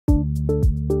In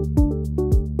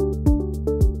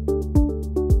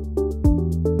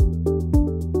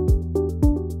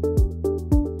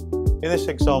this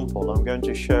example, I'm going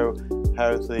to show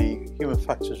how the Human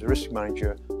Factors Risk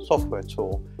Manager software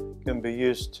tool can be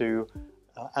used to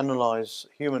analyse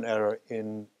human error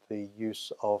in the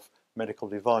use of medical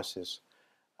devices.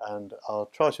 And I'll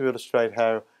try to illustrate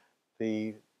how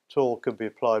the tool can be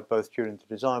applied both during the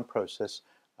design process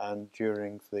and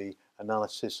during the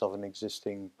analysis of an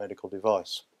existing medical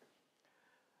device.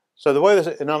 So the way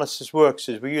this analysis works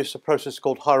is we use a process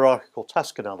called hierarchical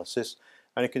task analysis,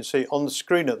 and you can see on the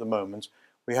screen at the moment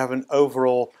we have an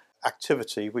overall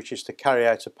activity which is to carry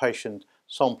out a patient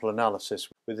sample analysis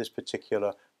with this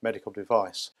particular medical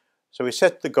device. So we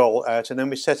set the goal out and then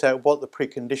we set out what the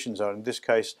preconditions are. In this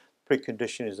case, the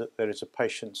precondition is that there is a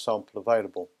patient sample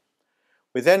available.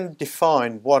 We then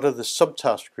define what are the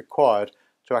subtasks required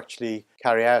to actually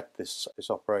carry out this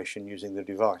operation using the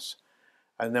device.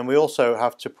 And then we also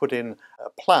have to put in a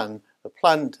plan. The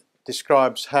plan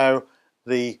describes how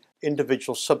the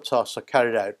individual subtasks are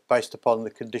carried out based upon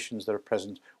the conditions that are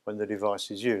present when the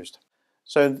device is used.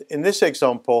 So in this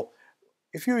example,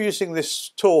 if you're using this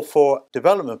tool for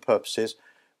development purposes,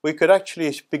 we could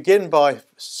actually begin by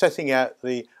setting out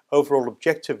the overall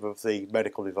objective of the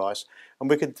medical device, and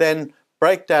we could then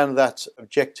break down that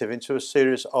objective into a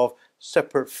series of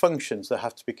separate functions that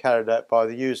have to be carried out by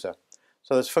the user.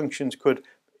 So those functions could,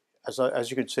 as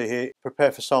you can see here,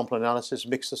 prepare for sample analysis,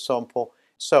 mix the sample,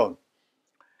 so on.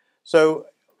 So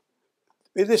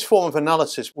in this form of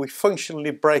analysis, we functionally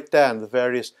break down the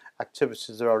various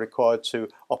activities that are required to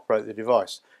operate the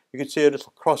device. You can see a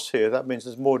little cross here. That means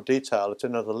there's more detail at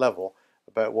another level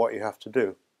about what you have to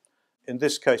do. In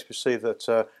this case, we see that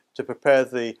to prepare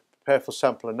for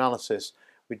sample analysis,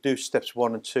 we do steps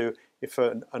 1 and 2. If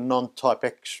a non-type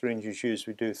X syringe is used,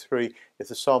 we do 3. If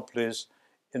the sample is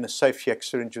in a safety X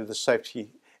syringe with a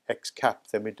safety X cap,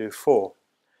 then we do 4.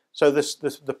 So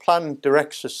the plan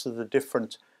directs us to the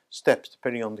different steps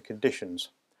depending on the conditions.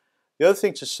 The other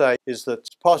thing to say is that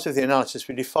as part of the analysis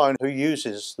we define who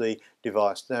uses the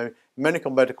device. Now, in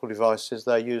medical devices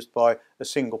they're used by a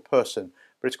single person,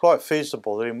 but it's quite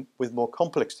feasible that with more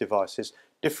complex devices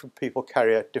different people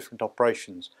carry out different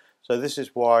operations. So this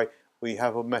is why we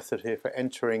have a method here for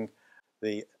entering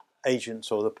the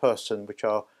agents or the person, which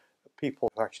are people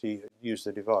who actually use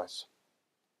the device.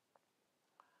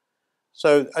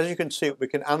 So as you can see, we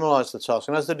can analyse the task,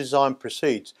 and as the design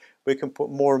proceeds we can put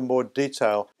more and more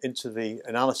detail into the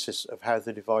analysis of how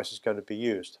the device is going to be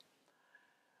used.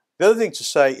 The other thing to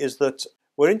say is that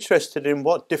we're interested in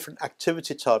what different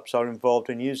activity types are involved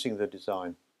in using the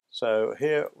design. So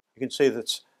here you can see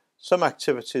that some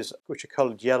activities which are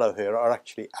coloured yellow here are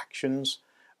actually actions.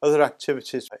 Other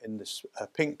activities in this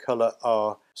pink colour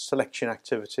are selection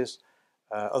activities.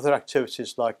 Other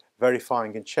activities like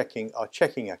verifying and checking are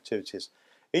checking activities.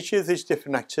 Each of these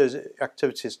different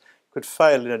activities could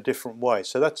fail in a different way.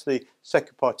 So that's the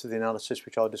second part of the analysis,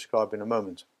 which I'll describe in a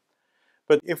moment.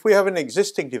 But if we have an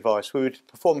existing device, we would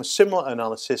perform a similar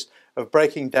analysis of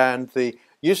breaking down the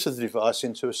use of the device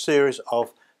into a series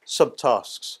of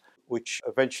subtasks, which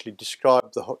eventually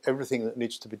describe everything that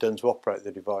needs to be done to operate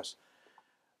the device.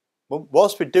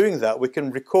 Whilst we're doing that, we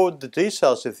can record the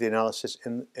details of the analysis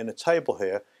in a table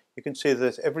here. You can see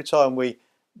that every time we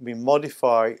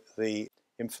modify the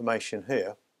information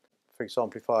here, for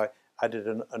example, if I added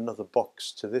another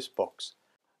box to this box,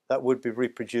 that would be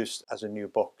reproduced as a new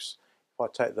box. If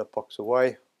I take that box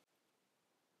away,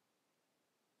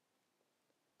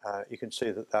 you can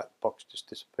see that that box just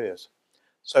disappears.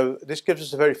 So this gives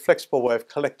us a very flexible way of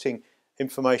collecting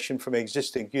information from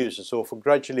existing users, or for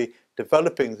gradually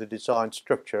developing the design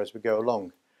structure as we go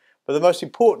along. But the most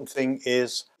important thing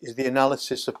is the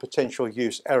analysis of potential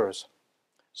use errors.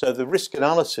 So the risk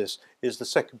analysis is the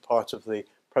second part of the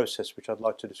process, which I'd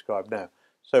like to describe now.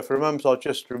 So for a moment I'll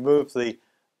just remove the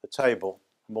table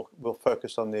and we'll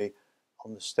focus on the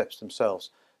steps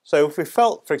themselves. So if we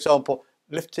felt, for example,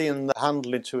 lifting the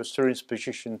handle into a syringe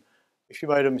position, if you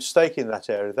made a mistake in that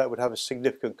area, that would have a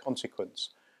significant consequence.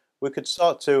 We could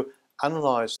start to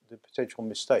analyse the potential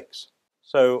mistakes.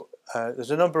 So there's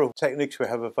a number of techniques we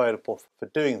have available for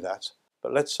doing that,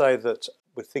 but let's say that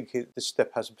we're thinking this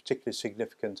step has a particularly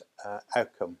significant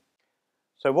outcome.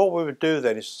 So what we would do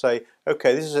then is say,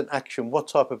 okay, this is an action, what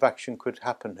type of action could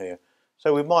happen here?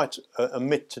 So we might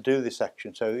omit to do this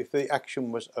action. So if the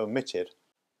action was omitted,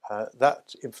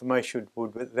 that information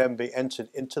would then be entered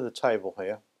into the table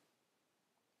here.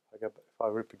 If I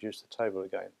reproduce the table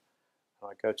again,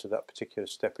 I go to that particular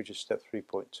step, which is step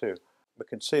 3.2. We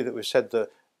can see that we've said that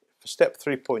for step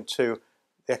 3.2,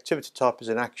 the activity type is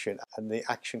an action, and the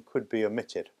action could be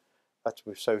omitted.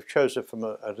 So we've chosen from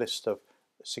a list of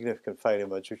significant failure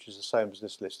modes, which is the same as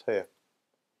this list here.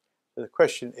 So the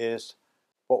question is,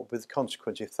 what would be the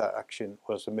consequence if that action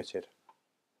was omitted?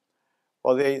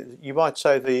 Well, you might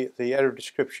say the error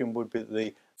description would be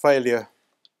the failure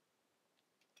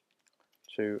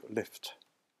to lift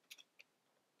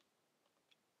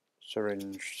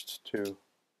syringe to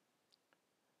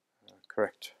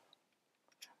correct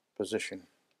position.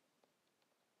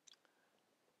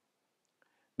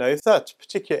 Now, if that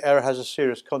particular error has a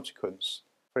serious consequence,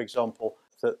 for example,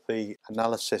 that the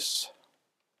analysis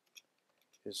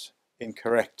is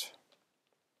incorrect.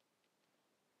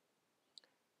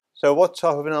 So what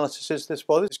type of analysis is this?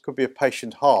 Well, this could be a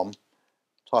patient harm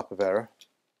type of error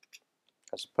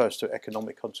as opposed to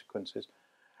economic consequences.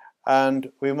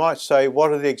 And we might say,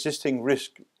 what are the existing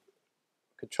risk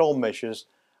control measures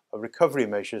or recovery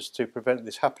measures to prevent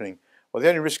this happening? Well, the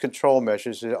only risk control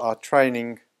measures are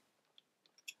training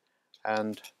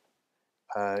and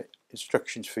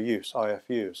instructions for use,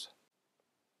 IFUs.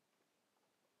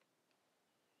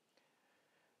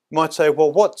 You might say,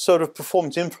 well, what sort of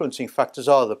performance influencing factors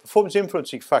are there? Performance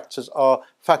influencing factors are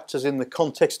factors in the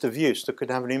context of use that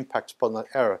could have an impact upon that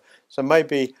error. So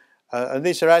maybe, and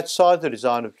these are outside the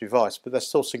design of the device, but they're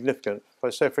still significant. If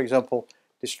I say, for example,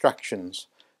 distractions.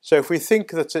 So if we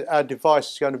think that our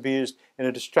device is going to be used in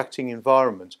a distracting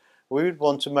environment, we would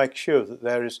want to make sure that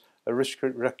there is a risk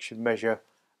reduction measure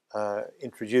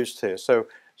introduced here. So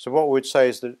what we would say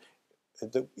is that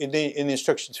in the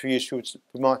instructions for use,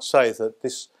 we might say that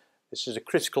this is a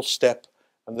critical step,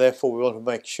 and therefore we want to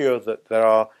make sure that there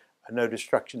are no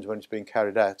distractions when it's being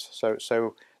carried out.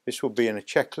 So this will be in a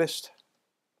checklist.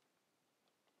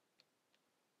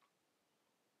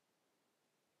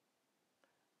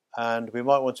 And we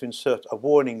might want to insert a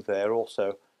warning there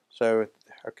also. So,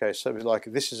 okay, so like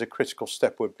this is a critical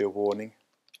step would be a warning.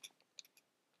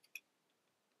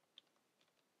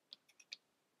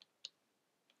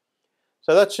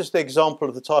 So that's just the example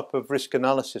of the type of risk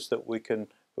analysis that we can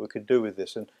do with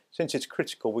this. And since it's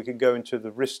critical, we can go into the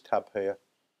risk tab here,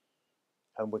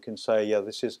 and we can say, yeah,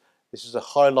 this is a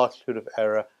high likelihood of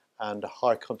error and a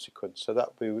high consequence. So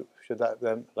that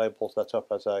then labels that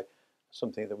up as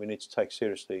something that we need to take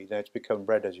seriously. Now it's become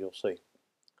red, as you'll see.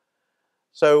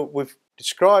 So we've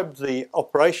described the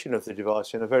operation of the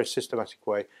device in a very systematic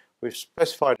way. We've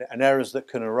specified errors that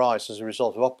can arise as a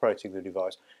result of operating the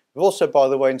device. We've also, by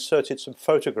the way, inserted some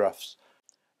photographs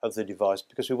of the device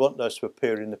because we want those to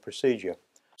appear in the procedure.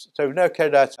 So we've now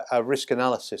carried out our risk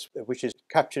analysis, which is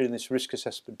captured in this risk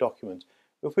assessment document.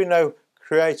 If we now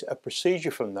create a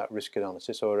procedure from that risk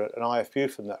analysis, or an IFU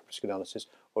from that risk analysis,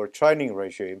 or a training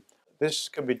regime, this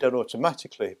can be done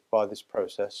automatically by this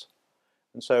process.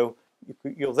 And so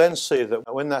you'll then see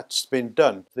that when that's been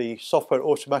done, the software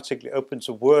automatically opens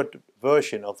a Word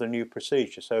version of the new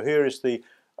procedure. So here is the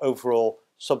overall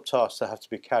subtasks that have to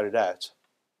be carried out.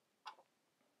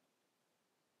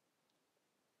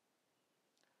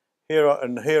 Here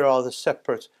are the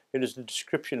separate, it is the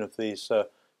description of these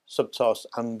subtasks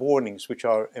and warnings which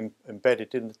are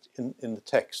embedded in the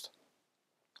text.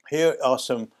 Here are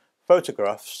some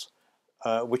photographs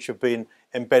which have been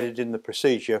embedded in the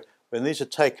procedure, and these are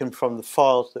taken from the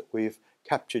files that we've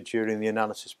captured during the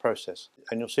analysis process.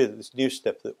 And you'll see that this new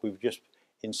step that we've just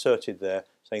inserted there,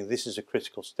 saying this is a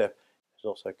critical step, is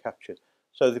also captured.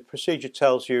 So the procedure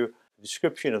tells you the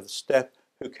description of the step,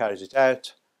 who carries it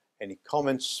out, any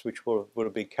comments which would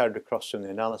have been carried across from the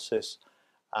analysis,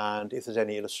 and if there's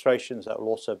any illustrations that will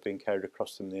also have been carried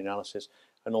across from the analysis,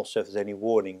 and also if there's any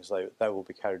warnings that will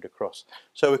be carried across.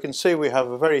 So we can see we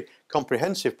have a very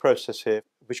comprehensive process here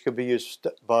which can be used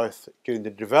both during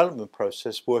the development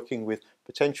process, working with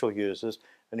potential users,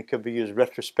 and it can be used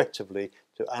retrospectively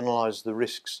to analyse the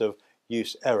risks of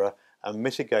use error and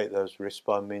mitigate those risks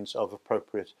by means of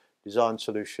appropriate design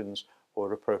solutions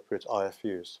or appropriate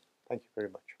IFUs. Thank you very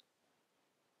much.